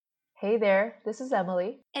Hey there, this is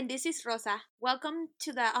Emily. And this is Rosa. Welcome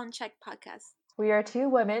to the Unchecked podcast. We are two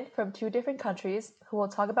women from two different countries who will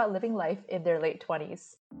talk about living life in their late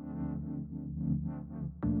 20s.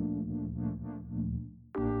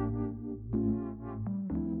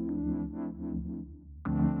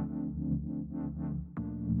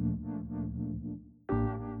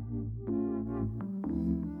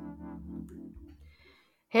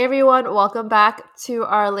 Hey everyone, welcome back to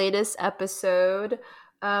our latest episode.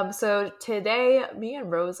 So today, me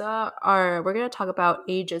and Rosa we're going to talk about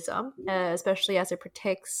ageism, especially as it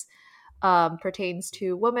pertains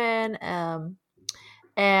to women,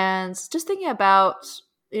 and just thinking about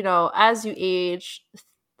as you age,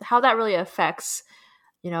 how that really affects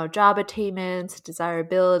job attainment,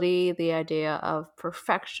 desirability, the idea of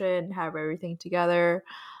perfection, have everything together.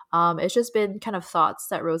 It's just been kind of thoughts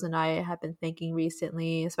that Rose and I have been thinking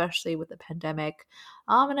recently, especially with the pandemic.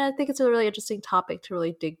 And I think it's a really interesting topic to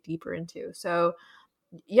really dig deeper into. So,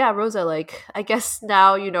 yeah, Rosa, like, I guess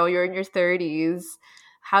now, you're in your 30s.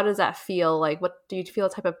 How does that feel? Like, what do you feel a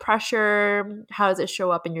type of pressure? How does it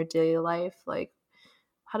show up in your daily life? Like,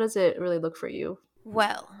 how does it really look for you?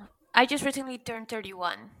 Well, I just recently turned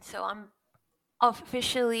 31, so I'm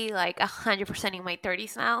officially like 100% in my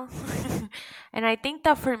 30s now. And I think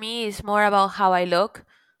that for me is more about how I look.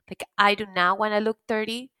 Like, I do not want to look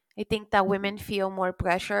 30. I think that women feel more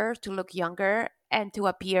pressure to look younger and to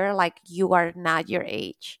appear like you are not your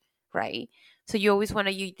age, right? So you always want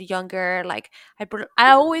to look younger. Like,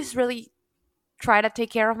 I always really try to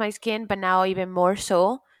take care of my skin, but now even more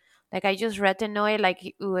so. Like, I just retinoid like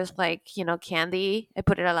it was like, candy. I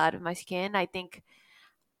put it a lot in my skin. I think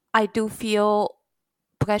I do feel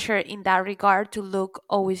pressure in that regard to look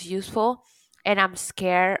always useful. And I'm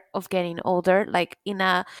scared of getting older, like in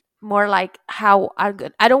a more like how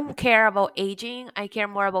I don't care about aging. I care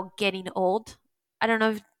more about getting old. I don't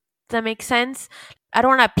know if that makes sense. I don't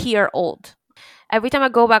want to appear old. Every time I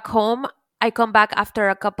go back home, I come back after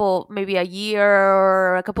a couple, maybe a year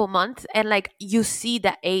or a couple months, and like you see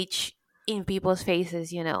the age in people's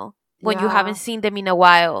faces, when you haven't Yeah. seen them in a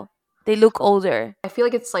while. They look older. I feel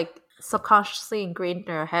like it's like subconsciously ingrained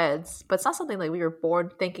in our heads, but it's not something like we were born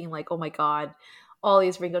thinking like, oh my god, all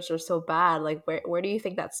these wrinkles are so bad. Like where do you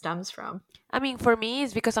think that stems from? I mean, for me,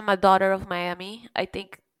 it's because I'm a daughter of Miami. I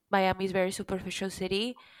think Miami is very superficial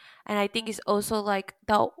city, and I think it's also like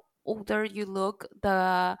the older you look,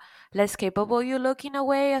 the less capable you look in a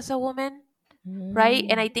way as a woman, right?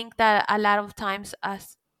 And I Mm. think that a lot of times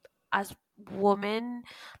as women,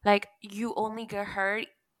 like you only get hurt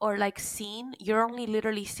or like seen, you're only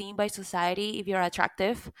literally seen by society if you're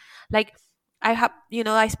attractive. Like I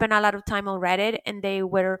spent a lot of time on Reddit, and they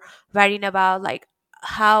were writing about like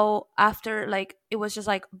how after, like, it was just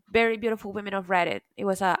like very beautiful women of Reddit. It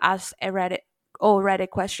was a ask a Reddit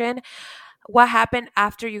question: what happened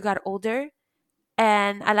after you got older?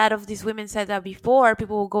 And a lot of these women said that before,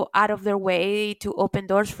 people will go out of their way to open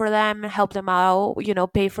doors for them, help them out,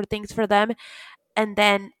 pay for things for them. And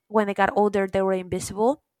then when they got older, they were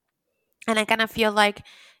invisible. And I kind of feel like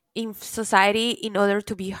in society, in order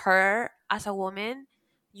to be heard as a woman,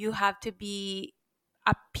 you have to be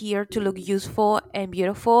appear to look useful and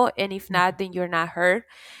beautiful, and if not, then you're not heard.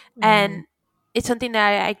 Mm. And it's something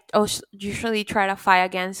that I also usually try to fight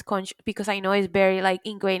against, because I know it's very like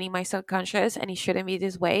ingrained in my subconscious, and it shouldn't be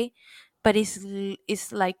this way, but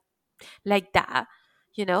it's like that,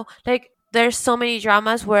 like there's so many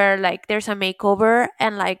dramas where like there's a makeover,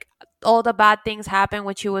 and like all the bad things happen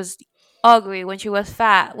when she was ugly, when she was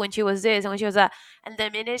fat, when she was this, and when she was that. And the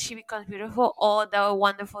minute she becomes beautiful, all the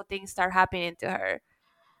wonderful things start happening to her.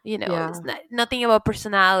 It's Yeah. nothing about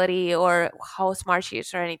personality or how smart she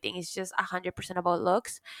is or anything. It's just 100% about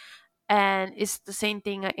looks. And it's the same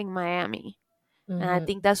thing in Miami. And I Hmm.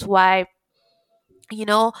 think that's why, you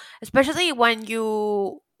know especially when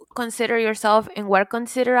you consider yourself and were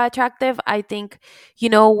considered attractive. I think,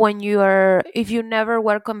 when you're if you never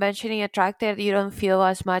were conventionally attractive, you don't feel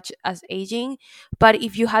as much as aging. But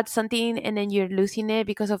if you had something and then you're losing it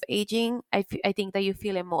because of aging, I think that you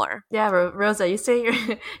feel it more. Yeah, Rosa, you say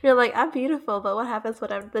you're like I'm beautiful, but what happens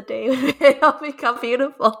whenever the day they all become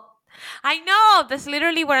beautiful? I know that's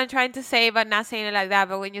literally what I'm trying to say, but not saying it like that.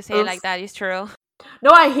 But when you say it like Oops. that, it's true.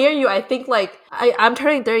 No, I hear you. I think like I'm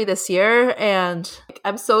turning 30 this year, and like,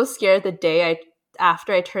 I'm so scared the day I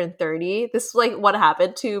after I turn 30. This is like what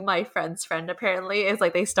happened to my friend's friend apparently is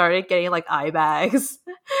like they started getting like eye bags.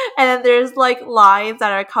 And then there's like lines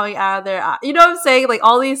that are coming out of their eye. You know what I'm saying? Like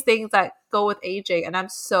all these things that go with aging, and I'm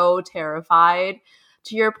so terrified.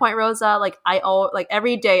 To your point, Rosa, like I all like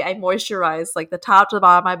every day I moisturize like the top to the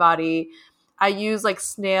bottom of my body. I use like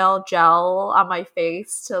snail gel on my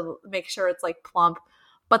face to make sure it's like plump.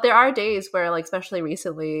 But there are days where, like, especially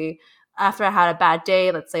recently, after I had a bad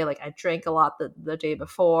day, let's say like I drank a lot the day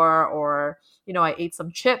before, or I ate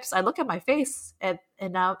some chips, I look at my face and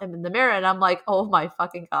now I'm in the mirror and I'm like, oh my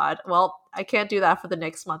fucking god. Well, I can't do that for the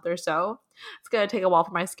next month or so. It's gonna take a while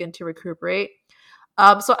for my skin to recuperate.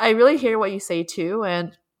 So I really hear what you say too,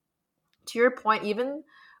 and to your point, even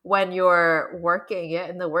when you're working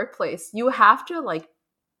in the workplace, you have to like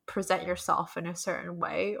present yourself in a certain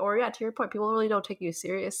way, or yeah, to your point, people really don't take you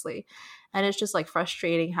seriously, and it's just like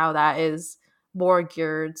frustrating how that is more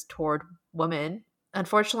geared toward women.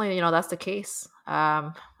 Unfortunately, that's the case.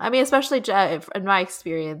 I mean, especially in my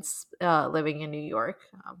experience living in New York,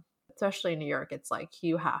 especially in New York, it's like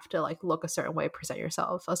you have to like look a certain way, present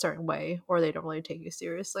yourself a certain way, or they don't really take you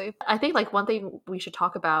seriously. I think like one thing we should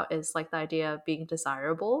talk about is like the idea of being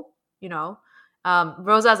desirable.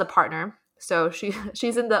 Rosa has a partner, so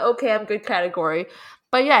she's in the okay, I'm good category.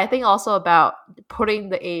 But yeah, I think also about putting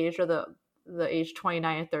the age, or the age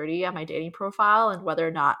 29 and 30 on my dating profile, and whether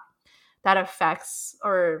or not that affects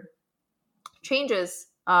or changes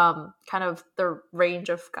kind of the range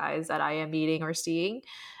of guys that I am meeting or seeing.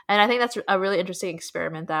 And I think that's a really interesting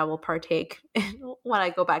experiment that I will partake in when I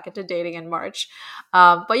go back into dating in March.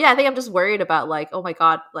 But yeah, I think I'm just worried about like, oh my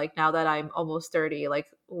God, like now that I'm almost 30, like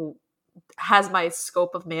has my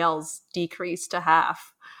scope of males decreased to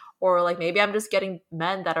half? Or like maybe I'm just getting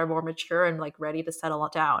men that are more mature and like ready to settle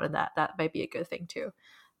it down, and that might be a good thing too.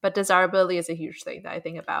 But desirability is a huge thing that I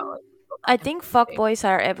think about. Like, go I back into think fuck dating. boys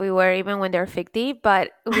are everywhere, even when they're 50.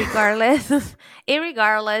 But regardless,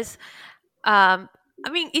 irregardless, I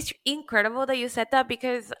mean, it's incredible that you said that,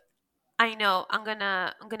 because I know I'm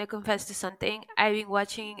gonna confess to something. I've been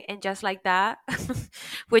watching And Just Like That,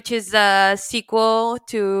 which is a sequel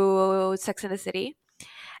to Sex and the City.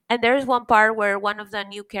 And there's one part where one of the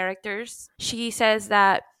new characters, she says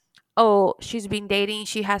that, oh, she's been dating,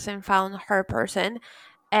 she hasn't found her person,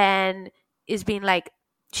 and is being like,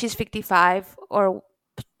 she's 55 or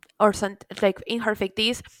something, like in her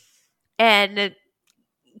 50s. And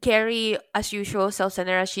Carrie, as usual,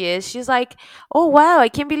 self-centered as she is, she's like, oh wow, I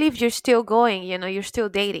can't believe you're still going, you're still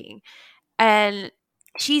dating. And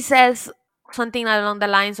she says something along the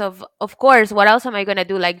lines of course, what else am I gonna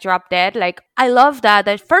do, like drop dead? Like, I love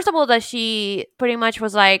that first of all, that she pretty much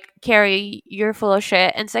was like, Carrie, you're full of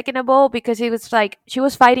shit. And second of all, because it was like she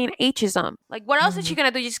was fighting ageism. Like, what else is she Mhm.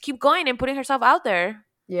 gonna do? Just keep going and putting herself out there.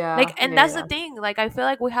 Like, Yeah, and yeah, that's the yeah. thing, like, I feel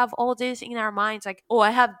like we have all this in our minds, like, oh,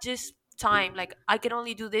 I have this time, like I can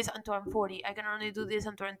only do this until I'm 40, I can only do this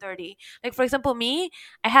until I'm 30. Like, for example, me,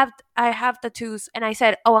 I have tattoos, and I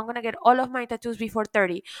said, oh, I'm gonna get all of my tattoos before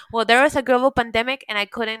 30. Well, there was a global pandemic and I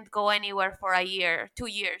couldn't go anywhere for a year, 2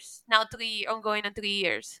 years, now 3, I'm going on 3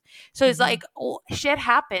 years. So it's Mhm. like, oh, shit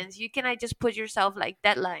happens. You cannot just put yourself like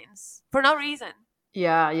deadlines for no reason.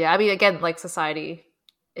 Yeah, yeah. I mean, again, like society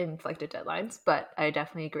inflicted deadlines, but I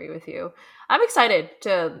definitely agree with you. I'm excited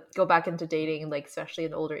to go back into dating, like especially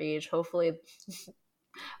in the older age. Hopefully,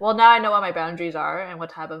 well, now I know what my boundaries are and what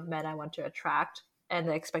type of men I want to attract and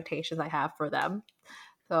the expectations I have for them.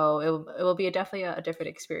 So it will be definitely a different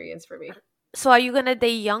experience for me. So are you gonna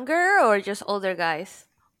date younger or just older guys?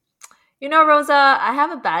 Rosa, I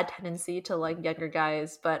have a bad tendency to like younger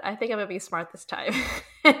guys, but I think I'm gonna be smart this time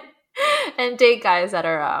and date guys that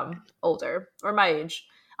are older or my age.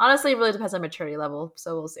 Honestly, it really depends on maturity level,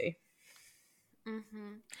 so we'll see.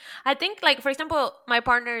 I think, like, for example, my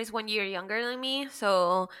partner is 1 year younger than me,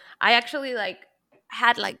 so I actually like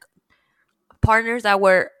had like partners that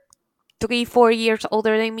were 3, 4 years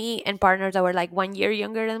older than me, and partners that were like 1 year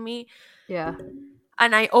younger than me. Yeah.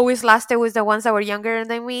 And I always lasted with the ones that were younger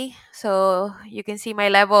than me. So you can see my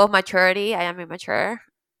level of maturity. I am immature.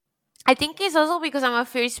 I think it's also because I'm a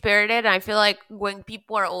free spirited, and I feel like when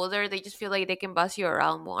people are older, they just feel like they can boss you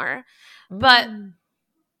around more. But Mm.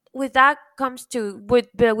 with that comes to with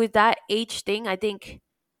that age thing,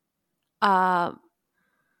 um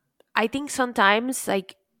I think sometimes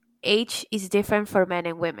like age is different for men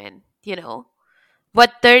and women,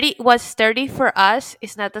 What 30 was 30 for us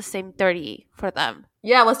is not the same 30 for them.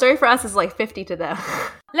 Yeah, what's story for us is like 50 to them.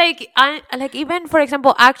 Like, I like, even for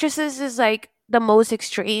example, actresses is like the most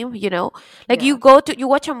extreme, Like, Yeah. you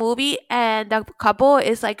watch a movie and the couple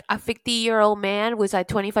is like a 50-year-old man with a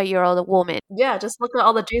 25-year-old woman. Yeah, just look at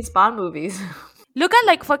all the James Bond movies. Look at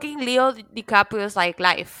like fucking Leo DiCaprio's like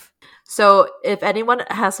life. So, if anyone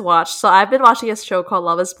has watched, so I've been watching a show called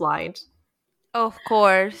Love is Blind. Of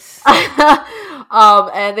course.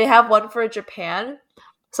 And they have one for Japan.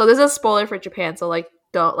 So this is a spoiler for Japan, so like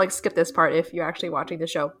don't like skip this part if you're actually watching the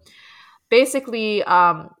show. Basically,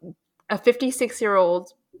 a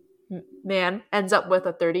 56-year-old man ends up with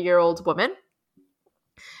a 30-year-old woman.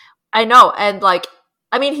 I know, and like,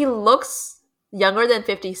 I mean, he looks younger than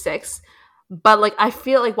 56, but like, I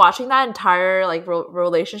feel like watching that entire like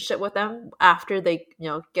relationship with them after they,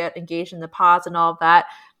 get engaged in the pods and all of that.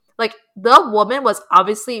 Like, the woman was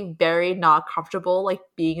obviously very not comfortable like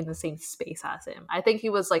being in the same space as him. I think he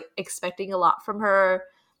was like expecting a lot from her,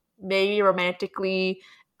 maybe romantically,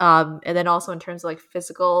 and then also in terms of like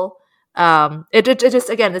physical. It just,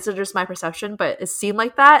 again, this is just my perception, but it seemed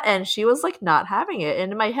like that, and she was like not having it.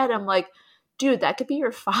 And in my head, I'm like, dude, that could be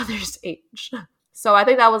your father's age. So I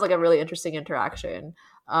think that was like a really interesting interaction.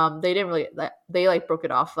 They didn't really, they like broke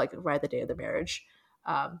it off like right at the day of the marriage.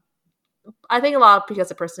 Um, I think a lot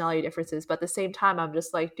because of personality differences, but at the same time, I'm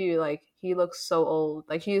just like, dude, like he looks so old.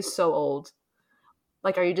 Like he is so old.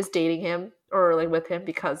 Like, are you just dating him or like with him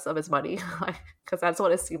because of his money? Like, because that's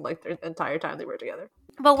what it seemed like the entire time they were together.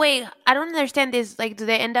 But wait, I don't understand this. Like, do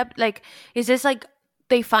they end up like? Is this like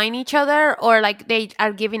they find each other, or like they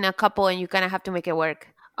are giving a couple, and you kind of have to make it work?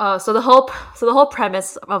 So the whole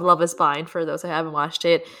premise of Love is Blind, for those who haven't watched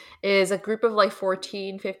it, is a group of like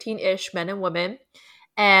 14, 15-ish men and women,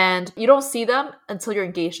 and you don't see them until you're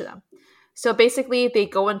engaged to them. So basically, they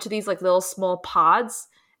go into these like little small pods,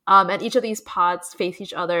 and each of these pods face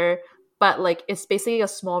each other, but like it's basically a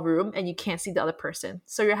small room, and you can't see the other person.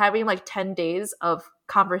 So you're having like 10 days of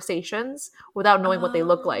conversations without knowing what they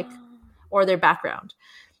look like Oh. or their background.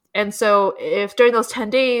 And so if during those 10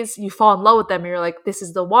 days you fall in love with them and you're like, this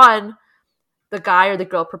is the one, the guy or the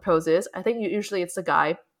girl proposes. I think usually it's the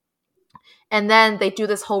guy. And then they do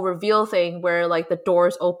this whole reveal thing where like the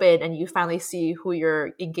doors open and you finally see who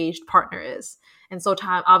your engaged partner is. And so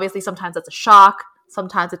obviously sometimes that's a shock.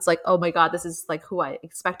 Sometimes it's like, oh my God, this is like who I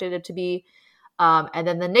expected it to be. And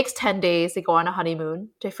then the next 10 days, they go on a honeymoon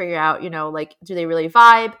to figure out, like, do they really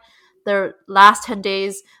vibe? Their last 10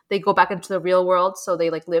 days, they go back into the real world. So they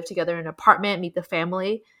like live together in an apartment, meet the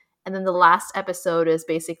family. And then the last episode is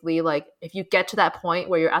basically like, if you get to that point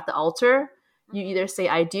where you're at the altar, you either say,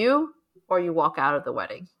 I do, or you walk out of the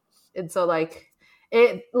wedding. And so like,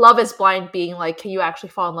 Love is Blind being like, can you actually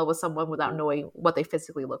fall in love with someone without knowing what they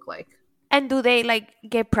physically look like? And do they like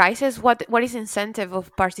get prizes? What is incentive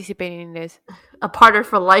of participating in this? A partner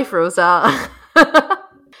for life, Rosa.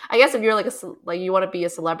 I guess if you're like like you want to be a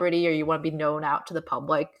celebrity or you want to be known out to the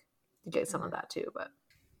public, you get some of that too. But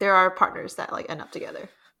there are partners that like end up together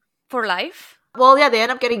For life? well. Yeah, they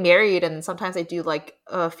end up getting married, and sometimes they do like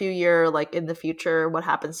a few year like in the future what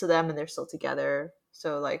happens to them, and they're still together.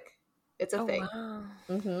 So like it's a Oh thing. wow.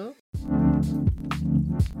 Mm-hmm.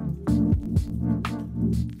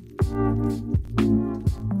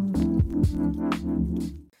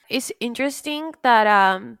 It's interesting that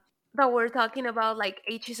that we're talking about like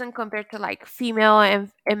ageism compared to like female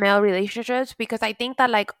and male relationships, because I think that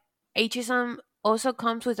like ageism also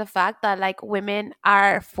comes with the fact that like women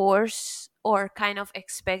are forced or kind of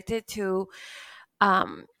expected to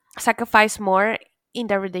um sacrifice more in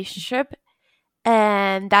the relationship.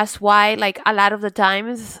 And that's why like a lot of the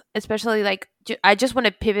times, especially like I just want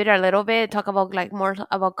to pivot a little bit, talk about like more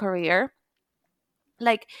about career.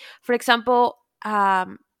 Like, for example,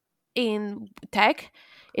 in tech,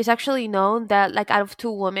 it's actually known that like out of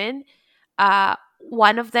two women,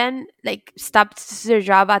 one of them like stopped their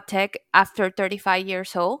job at tech after 35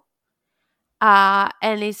 years old.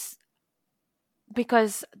 And it's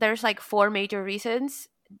because there's like four major reasons.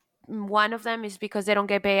 One of them is because they don't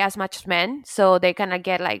get paid as much as men, so they kind of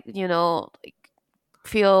get like, like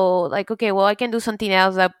feel like, okay, well, I can do something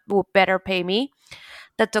else that will better pay me.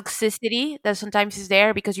 The toxicity that sometimes is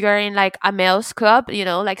there because you're in like a male's club,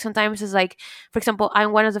 like sometimes it's like, for example,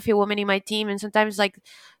 I'm one of the few women in my team, and sometimes like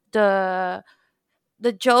the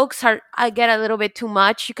the jokes are, I get a little bit too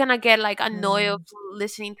much. You kind of get like annoyed of Mm,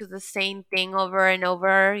 listening to the same thing over and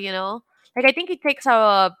over. Like I think it takes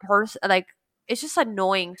a person, like it's just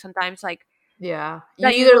annoying sometimes, like yeah, you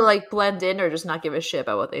that you either don't. like blend in or just not give a shit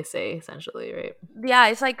about what they say, essentially, right? Yeah,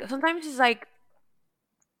 it's like sometimes it's like,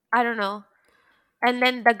 I don't know. And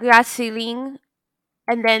then the glass ceiling,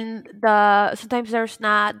 and then the sometimes there's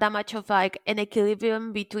not that much of like an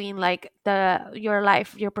equilibrium between like the your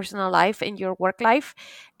life, your personal life, and your work life.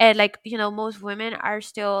 And like, most women are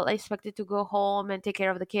still expected to go home and take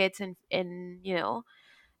care of the kids, and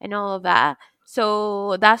and all of that.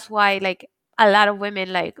 So that's why like a lot of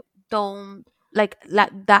women like don't, like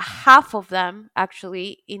the half of them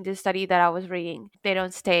actually in the study that I was reading, they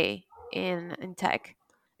don't stay in tech.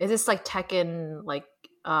 Is this like tech in like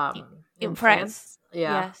I- in in France. France?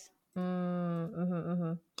 Yeah. Yes.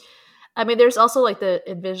 Mm-hmm. I mean, there's also like the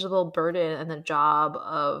invisible burden and the job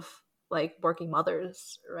of like working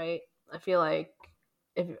mothers, right? I feel like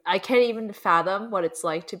if I can't even fathom what it's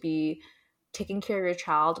like to be taking care of your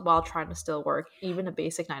child while trying to still work, even a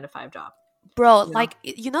basic 9 to 5 job. Bro, You know? like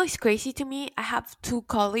it's crazy to me. I have two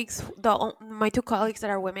colleagues. My two colleagues that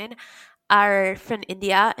are women are from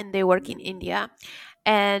India and they work in India.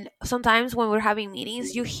 And sometimes when we're having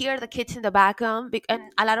meetings, you hear the kids in the background, and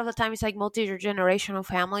a lot of the time it's like multi-generational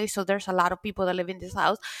family. So there's a lot of people that live in this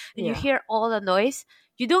house, and you Yeah. hear all the noise.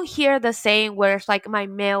 You don't hear the same where it's like my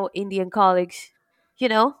male Indian colleagues. You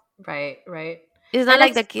know, Right. Right. it's not And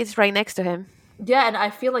like the it's kids right next to him. yeah, and I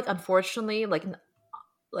feel like unfortunately,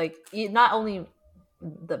 not only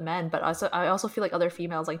the men, but also I also feel like other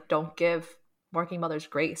females like don't give working mothers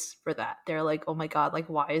grace for that. They're like, oh my god, like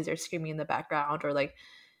why is there screaming in the background, or like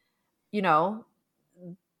you know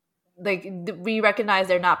like we recognize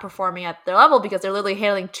they're not performing at their level because they're literally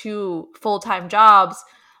handling two full-time jobs,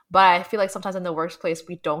 but I feel like sometimes in the workplace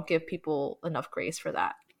we don't give people enough grace for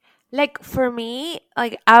that. Like for me,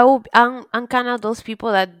 like I'm kind of those people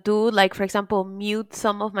that do, like, for example, mute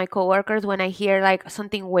some of my coworkers when I hear like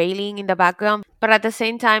something wailing in the background, but at the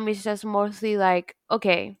same time it's just mostly like,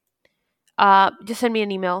 okay, just send me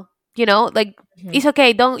an email, like, Mhm. it's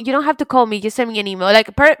okay, you don't have to call me, just send me an email,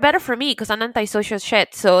 like, better for me because I'm antisocial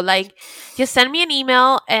shit, so like just send me an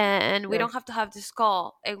email and we Right. don't have to have this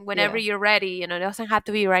call, and whenever Yeah. you're ready, it doesn't have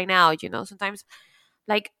to be right now, sometimes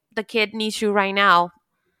like the kid needs you right now.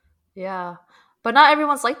 Yeah. But not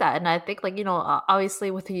everyone's like that. And I think, like, obviously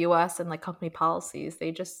with the US and like company policies,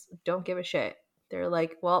 they just don't give a shit. They're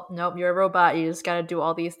like, well, nope, you're a robot. You just got to do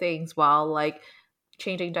all these things while like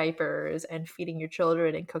changing diapers and feeding your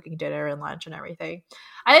children and cooking dinner and lunch and everything.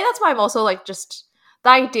 I think that's why I'm also like, just the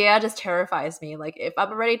idea just terrifies me. Like, if I'm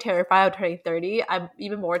already terrified of turning 30, I'm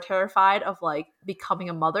even more terrified of like becoming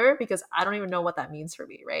a mother because I don't even know what that means for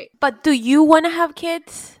me, right? But do you want to have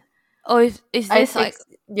kids, or is I this think, like,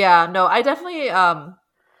 yeah, no, I definitely,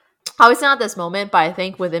 obviously not at this moment, but I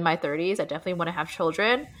think within my 30s, I definitely want to have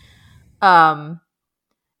children. Um,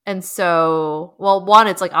 and so, well, one,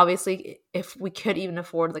 it's like obviously if we could even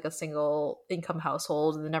afford like a single income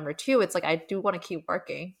household, and the number two, it's like I do want to keep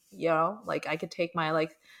working. Like I could take my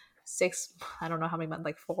like six, I don't know how many months,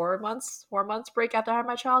 like 4 months break after I have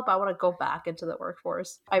my child, but I want to go back into the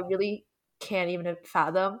workforce. I really can't even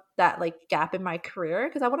fathom that like gap in my career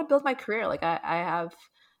because I want to build my career. Like I have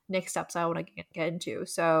next steps I want to get into.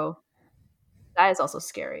 So that is also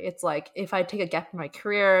scary. It's like if I take a gap in my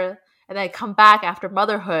career and then I come back after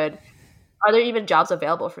motherhood, are there even jobs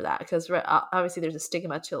available for that? Because obviously there's a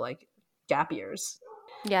stigma to like gap years.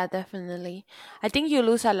 yeah, definitely. I think you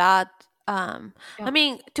lose a lot. I Yeah.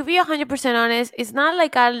 mean, to be 100% honest, it's not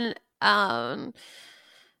like I'm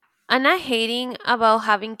not hating about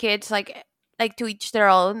having kids, like to each their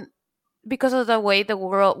own, because of the way the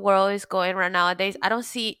world is going right nowadays. I don't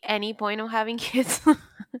see any point of having kids.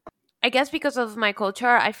 I guess because of my culture,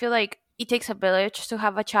 I feel like it takes a village to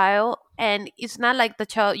have a child, and it's not like the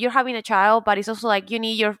child you're having a child, but it's also like you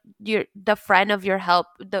need your the friend of your help,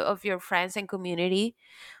 of your friends and community,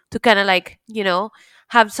 to kind of like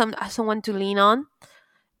have someone to lean on.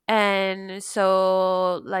 And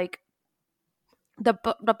so, like,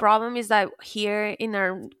 the problem is that here in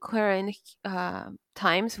our current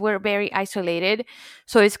times we're very isolated,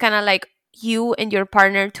 so it's kind of like you and your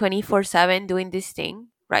partner 24/7 doing this thing,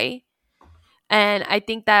 right? And I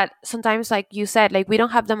think that sometimes, like you said, like we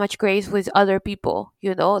don't have that much grace with other people,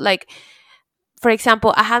 like, for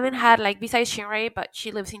example, I haven't had, like, besides Shinrei, but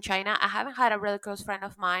she lives in China, I haven't had a really close friend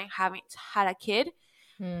of mine having had a kid.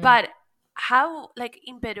 Hmm. But how, like,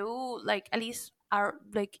 in Peru, like, at least our,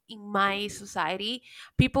 like, in my society,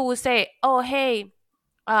 people would say, oh, hey,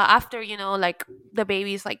 after, like, the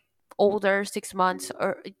baby is like older, 6 months,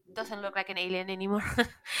 or it doesn't look like an alien anymore.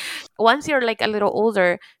 Once you're like a little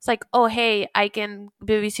older, it's like, oh, hey, I can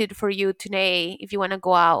babysit for you today if you want to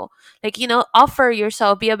go out, like, offer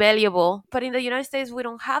yourself, be available. But in the United States, we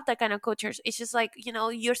don't have that kind of culture. It's just like,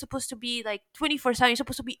 you're supposed to be like 24/7, you're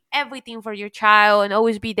supposed to be everything for your child and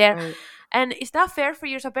always be there. Right. And it's not fair for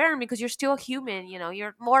you as a parent because you're still a human,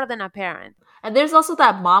 you're more than a parent. And there's also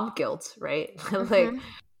that mom guilt, right? Like Hmm.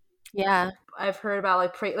 Yeah. I've heard about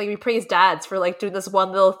like like we praise dads for like doing this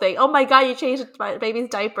one little thing. Oh my god, you changed my baby's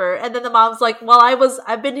diaper, and then the mom's like, "Well,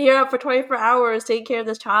 I've been here for 24 hours taking care of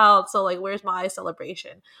this child, so like, where's my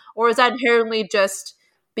celebration?" Or is that inherently just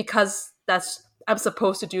because that's I'm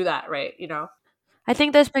supposed to do that, right? I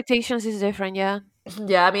think the expectations is different. Yeah.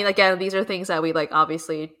 Yeah, I mean, again, these are things that we like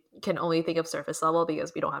obviously can only think of surface level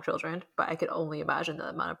because we don't have children, but I could only imagine the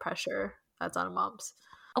amount of pressure that's on moms.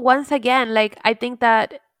 Once again, like, I think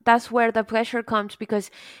that that's where the pressure comes, because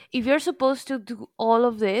if you're supposed to do all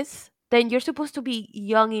of this, then you're supposed to be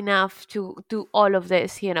young enough to do all of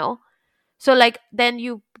this, you know? So like then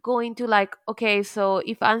you go into like, okay, so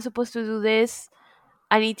if I'm supposed to do this,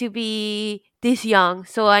 I need to be this young.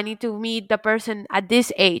 So I need to meet the person at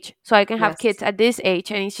this age so I can have kids Yes. at this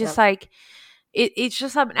age. And it's just Yep. like it's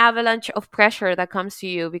just an avalanche of pressure that comes to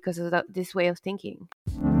you because of this way of thinking.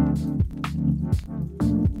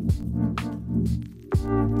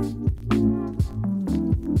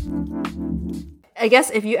 I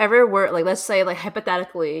guess if you ever were like, let's say like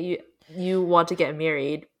hypothetically, you want to get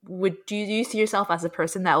married, do you see yourself as a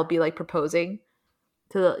person that will be like proposing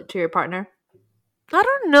to your partner? I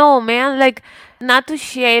don't know, man. Like, not to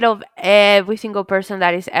shade of every single person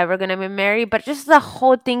that is ever gonna be married, but just the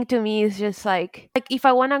whole thing to me is just like if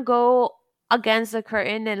I wanna go against the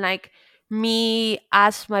curtain and like me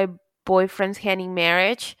as my boyfriend's hand in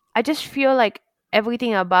marriage, I just feel like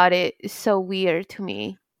everything about it is so weird to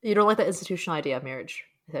me. You don't like the institutional idea of marriage,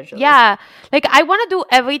 essentially. Yeah, like I wanna do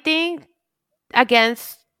everything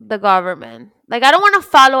against the government. Like I don't want to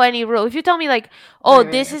follow any rule. If you tell me like, "Oh, Right,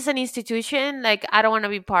 right, this right. is an institution," like I don't want to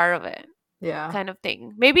be part of it, Yeah. kind of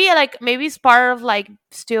thing. Maybe it's part of like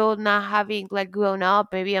still not having like grown up.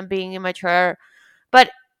 Maybe I'm being immature, but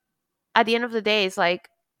at the end of the day, it's like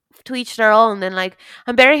to each their own. And like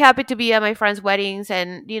I'm very happy to be at my friends' weddings,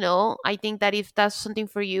 and I think that if that's something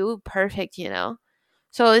for you, perfect.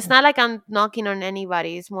 So it's not like I'm knocking on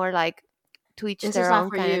anybody. It's more like to each It's just their not own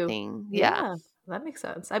for kind of you. thing. Yeah. Yeah, that makes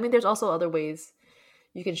sense. I mean, there's also other ways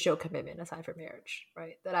you can show commitment aside from marriage,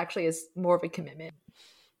 right? That actually is more of a commitment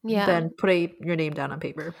Yeah. than putting your name down on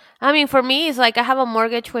paper. I mean, for me, it's like I have a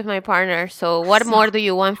mortgage with my partner. So what So more do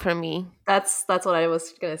you want from me? that's what I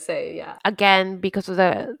was gonna say. Yeah. Again, because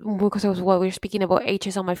of what we're speaking about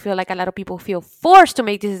ageism, I feel like a lot of people feel forced to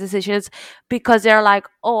make these decisions because they're like,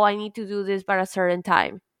 oh, I need to do this by a certain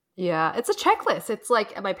time. Yeah, it's a checklist. It's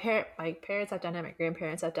like my parents have done it, my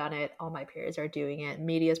grandparents have done it, all my peers are doing it,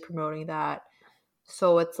 media's promoting that.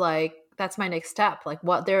 So it's like that's my next step. Like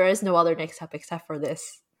what there is no other next step except for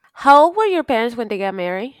this. How old were your parents when they got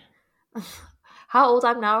married? How old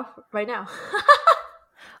I'm now right now.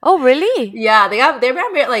 Oh, really? Yeah, they got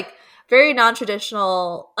married like very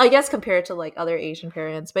non-traditional, I guess compared to like other Asian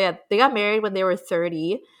parents. But yeah, they got married when they were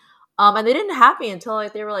 30. And they didn't have me until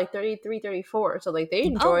like they were like 33, 34. So like they Oh,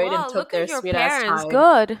 enjoyed and wow. took Look at their your sweet ass parents. time.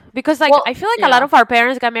 Good. Because, like, Well, I feel like a lot yeah. of our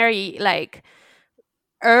parents got married, like,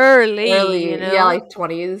 early, you Early, yeah, know? like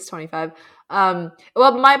 20s, 25.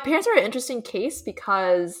 Well, my parents are an interesting case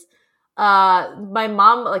because my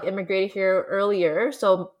mom like immigrated here earlier.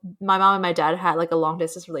 So my mom and my dad had like a long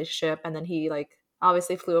distance relationship, and then he like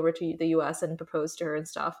obviously flew over to the US and proposed to her and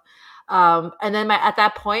stuff. And then at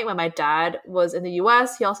that point when my dad was in the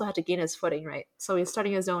US, he also had to gain his footing, right? So he's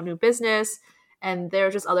starting his own new business, and there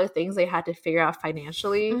were just other things they had to figure out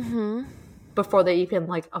financially Mm-hmm. before they even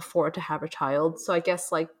like afford to have a child. So I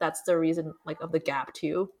guess like that's the reason like of the gap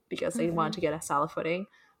too, because they Mm-hmm. wanted to get a solid footing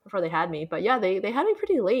before they had me. But yeah, they had me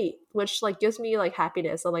pretty late, which like gives me like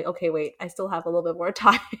happiness. I'm like, okay, wait, I still have a little bit more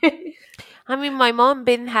time. I mean, my mom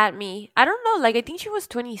been had me. I don't know, like, I think she was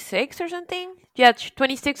 26 or something. Yeah,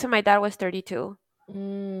 26, and my dad was 32.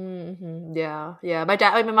 Yeah, yeah.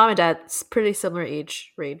 My mom and dad's pretty similar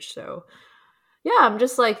age range. So yeah, I'm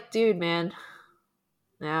just like, dude, man.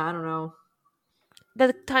 Yeah, I don't know.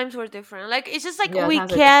 The times were different. Like, it's just like Yeah, we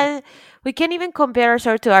times are different. can't we can't even compare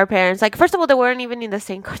ourselves to our parents. Like, first of all, they weren't even in the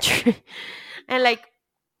same country. And like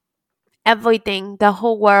everything, the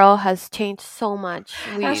whole world has changed so much.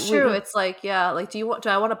 We That's true. we It's like, yeah, like do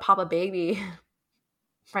I want to pop a baby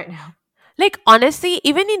right now? Like, honestly,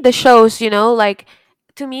 even in the shows, like,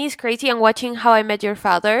 to me it's crazy. I'm watching How I Met Your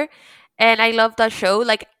Father, and I love that show.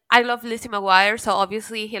 Like, I love Lizzie McGuire, so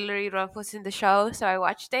obviously Hilary Duff was in the show, so I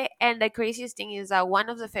watched it. And the craziest thing is that one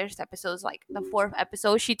of the first episodes, like the fourth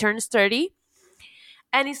episode, she turns 30,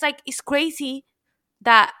 and it's like it's crazy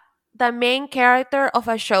that the main character of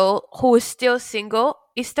a show who is still single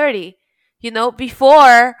is 30.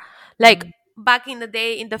 Before, like, Mm. back in the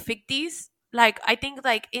day in the 50s, like I think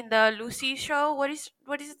like in the Lucy show, what is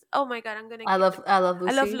it? Oh my god, I'm gonna I get love I love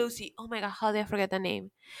I love Lucy. Lucy. Oh my god, how did I forget the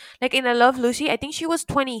name? Like in I Love Lucy, I think she was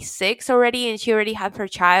 26 already, and she already had her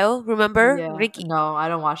child. Remember, Yeah. Ricky? No, I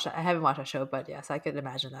don't watch that. I haven't watched that show, but yes, I could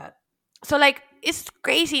imagine that. So like it's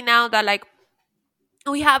crazy now that like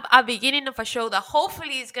we have a beginning of a show that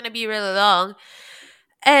hopefully is gonna be really long,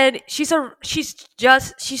 and she's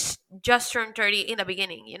just turned 30 in the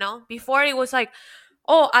beginning. Before it was like,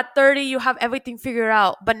 oh, at 30 you have everything figured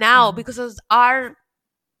out, but now Mhm. because of our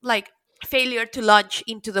like failure to launch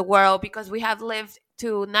into the world, because we have lived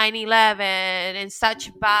to 9/11 and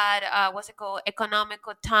such bad what's it called,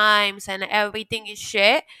 economical times, and everything is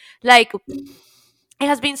shit. Like, it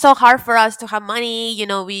has been so hard for us to have money,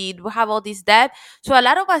 we have all this debt. So a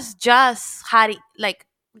lot of us just had like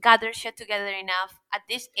got their shit together enough at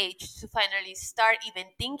this age to finally start even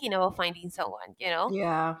thinking about finding someone.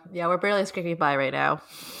 Yeah, yeah, we're barely scraping by right now.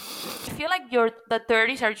 I feel like the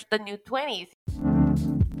 30s are the new 20s.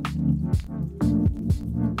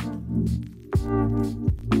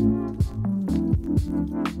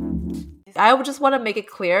 I would just want to make it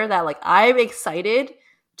clear that like I'm excited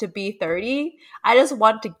to be 30. I just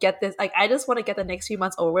want to get this, like I just want to get the next few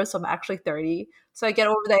months over so I'm actually 30. So I get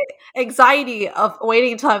over the anxiety of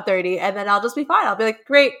waiting until I'm 30 and then I'll just be fine. I'll be like,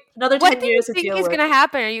 great, another What 10 do you years to think deal is with. gonna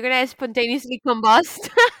happen? Are you gonna spontaneously combust?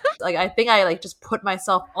 Like I think I like just put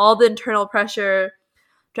myself all the internal pressure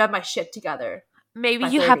to have my shit together. Maybe by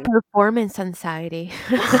you have 30. performance anxiety.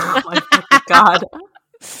 Oh my fucking god.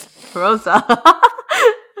 Rosa.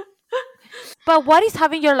 But what is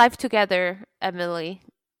having your life together, Emily?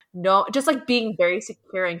 No, just like being very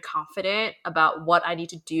secure and confident about what I need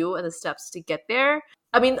to do and the steps to get there.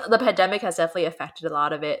 I mean, the pandemic has definitely affected a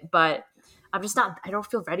lot of it, but I'm just not, I don't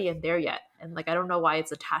feel ready and there yet. And like, I don't know why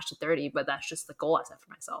it's attached to 30, but that's just the goal I set for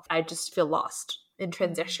myself. I just feel lost in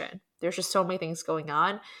transition. There's just so many things going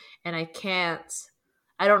on and I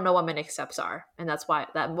don't know what my next steps are. And that's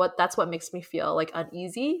what makes me feel like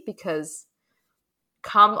uneasy because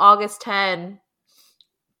come August 10,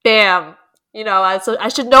 bam, so I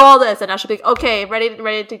should know all this and I should be like, okay,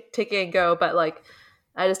 ready to take it and go. But like,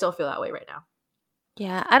 I just don't feel that way right now.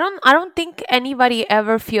 Yeah, I don't think anybody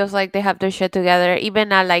ever feels like they have their shit together,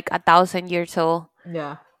 even at like 1,000 years old.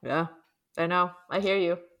 Yeah, yeah, I know. I hear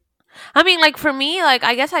you. I mean, like for me, like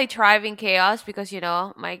I guess I thrive in chaos because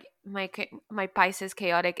my Pisces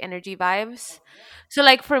chaotic energy vibes. So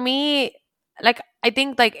like for me, like I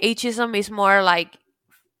think like ageism is more like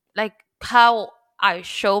how I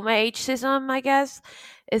show my ageism. I guess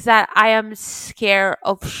is that I am scared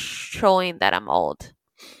of showing that I'm old.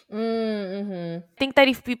 Mm-hmm. I think that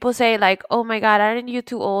if people say like, "Oh my God, aren't you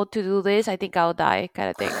too old to do this?" I think I'll die, kind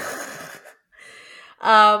of thing.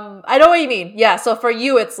 I know what you mean. Yeah. So for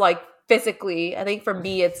you, it's like physically. I think for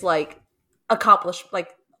me, it's like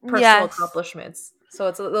personal Yes, accomplishments. So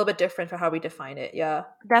it's a little bit different for how we define it. Yeah.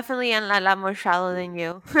 definitely, and a lot more shallow than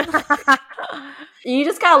you. You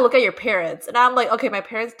just gotta look at your parents, and I'm like, okay, my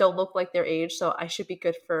parents don't look like their age, so I should be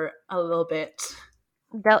good for a little bit.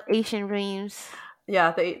 The Asian dreams.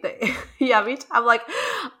 Yeah, they yeah, me too. I'm like,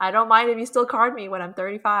 I don't mind if you still card me when I'm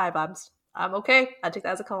 35. I'm okay. I take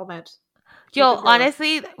that as a compliment. Keep Yo, it going.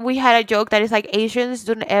 honestly, we had a joke that is like Asians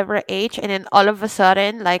don't ever age, and then all of a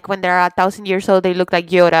sudden, like when they're 1,000 years old, they look like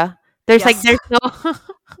Yoda. Yes. There's no.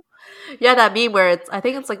 Yeah, that meme where I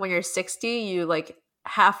think it's like when you're 60, you like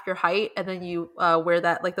half your height, and then you wear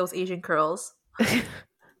that like those Asian curls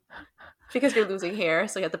because you're losing hair,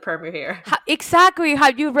 so you have to perm your hair. Exactly.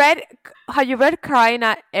 Have you read Crying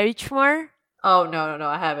at Edgemore? Oh no,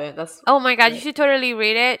 I haven't. That's Oh my God, you should totally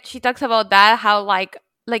read it. She talks about that, how like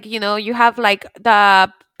you have like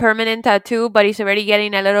the permanent tattoo, but it's already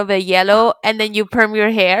getting a little bit yellow, and then you perm your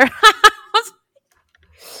hair.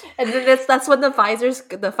 and then that's when the Pfizer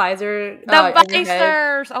The in your head.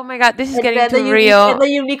 visors. Oh my God, this is And getting then too real. and the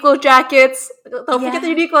Uniqlo jackets. Don't forget the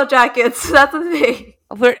Yeah. Uniqlo jackets. That's the thing.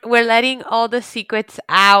 We're letting all the secrets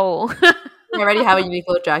out. I already have a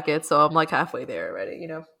Uniqlo jacket, so I'm like halfway there already.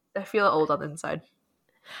 I feel old on the inside.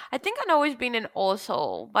 I think I've always been an old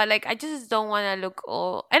soul, but like I just don't want to look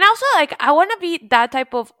old. And also, like I want to be that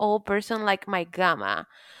type of old person, like my grandma.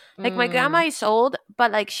 Like my grandma Mm, is old,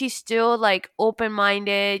 but like she's still like open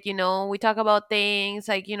minded. We talk about things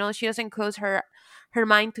like she doesn't close her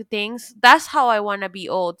mind to things. That's how I want to be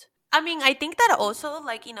old. I mean, I think that also,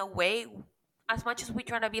 like, in a way, as much as we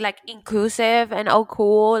try to be like inclusive and all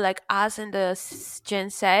cool, like us and the Gen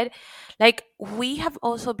said, like we have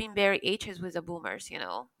also been very ages with the boomers,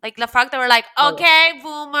 like the fact that we're like, oh yeah, okay,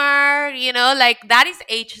 boomer, like that is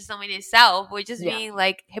ageism in itself. We're just yeah, being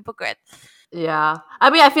like hypocrite. yeah. I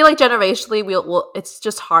mean, I feel like generationally, it's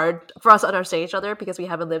just hard for us to understand each other because we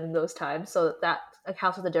haven't lived in those times, so that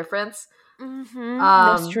accounts for the difference.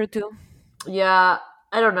 That's Um, true too. yeah,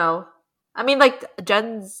 I don't know. I mean, like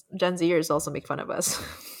Gen Zers also make fun of us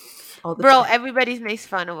all the Bro, time. everybody makes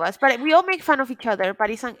fun of us, but we all make fun of each other, but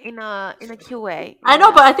it's in a cute way, I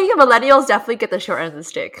know, but I think the millennials definitely get the short end of the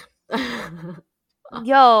stick. It's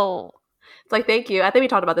Yo, like, thank you. I think we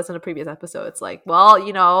talked about this in a previous episode. It's like, well,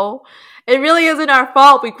 it really isn't our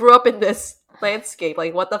fault. We grew up in this landscape.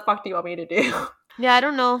 Like, what the fuck do you want me to do? yeah, I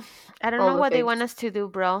don't know. I don't All know the what they things. want us to do,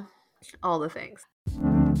 bro. All the things.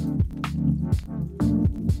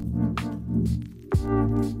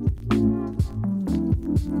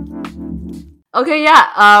 Okay,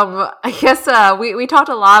 yeah. I guess we talked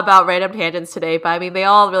a lot about random tangents today, but I mean they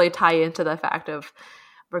all really tie into the fact of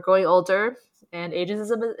we're growing older and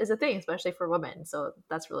ageism is a thing, especially for women. So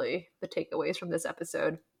that's really the takeaways from this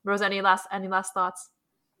episode. Rose, any last thoughts?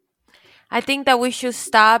 I think that we should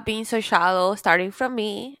stop being so shallow, starting from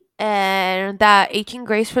me, and that aging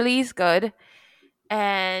gracefully is good.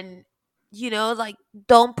 And, like,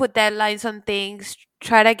 don't put deadlines on things.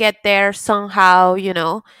 Try to get there somehow.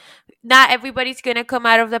 Not everybody's gonna come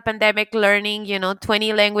out of the pandemic learning,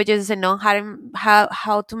 20 languages and know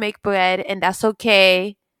how to make bread, and that's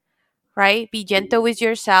okay, right? Be gentle with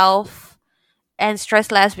yourself and stress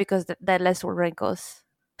less because that less wrinkles.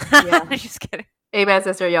 Yeah. Just kidding. Amen,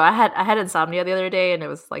 sister. Yo, I had insomnia the other day and it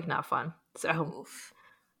was like not fun. So Oof.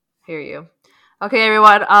 hear you. Okay,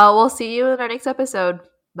 everyone. We'll see you in our next episode.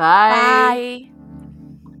 Bye. Bye.